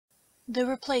The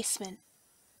Replacement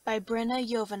by Brenna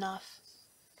Yovanoff.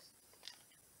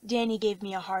 Danny gave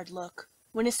me a hard look.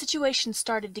 When a situation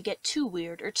started to get too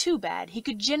weird or too bad, he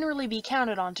could generally be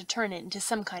counted on to turn it into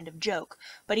some kind of joke,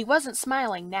 but he wasn't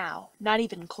smiling now, not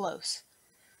even close.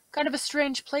 Kind of a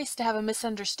strange place to have a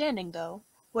misunderstanding, though.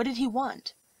 What did he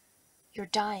want? "You're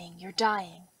dying, you're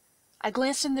dying." I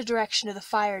glanced in the direction of the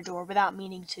fire door without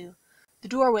meaning to. The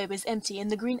doorway was empty, and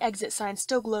the green exit sign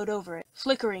still glowed over it,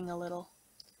 flickering a little.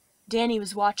 Danny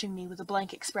was watching me with a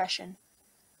blank expression.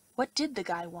 What did the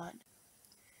guy want?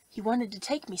 He wanted to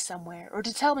take me somewhere, or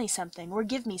to tell me something, or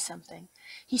give me something.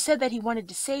 He said that he wanted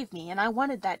to save me, and I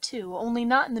wanted that too, only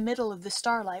not in the middle of the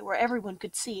starlight where everyone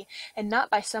could see, and not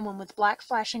by someone with black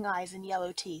flashing eyes and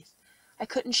yellow teeth. I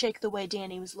couldn't shake the way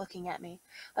Danny was looking at me,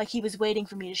 like he was waiting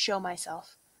for me to show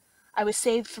myself. I was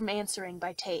saved from answering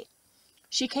by Tate.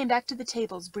 She came back to the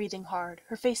tables, breathing hard.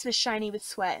 Her face was shiny with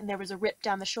sweat, and there was a rip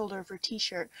down the shoulder of her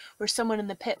t-shirt, where someone in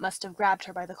the pit must have grabbed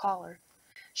her by the collar.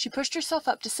 She pushed herself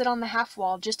up to sit on the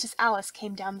half-wall just as Alice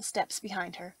came down the steps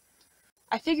behind her.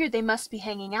 I figured they must be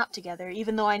hanging out together,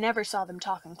 even though I never saw them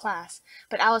talk in class,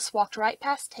 but Alice walked right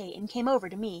past Tate and came over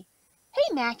to me.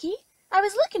 "Hey, Mackie! I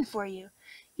was looking for you.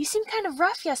 You seemed kind of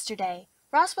rough yesterday.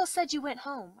 Roswell said you went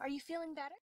home. Are you feeling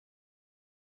better?"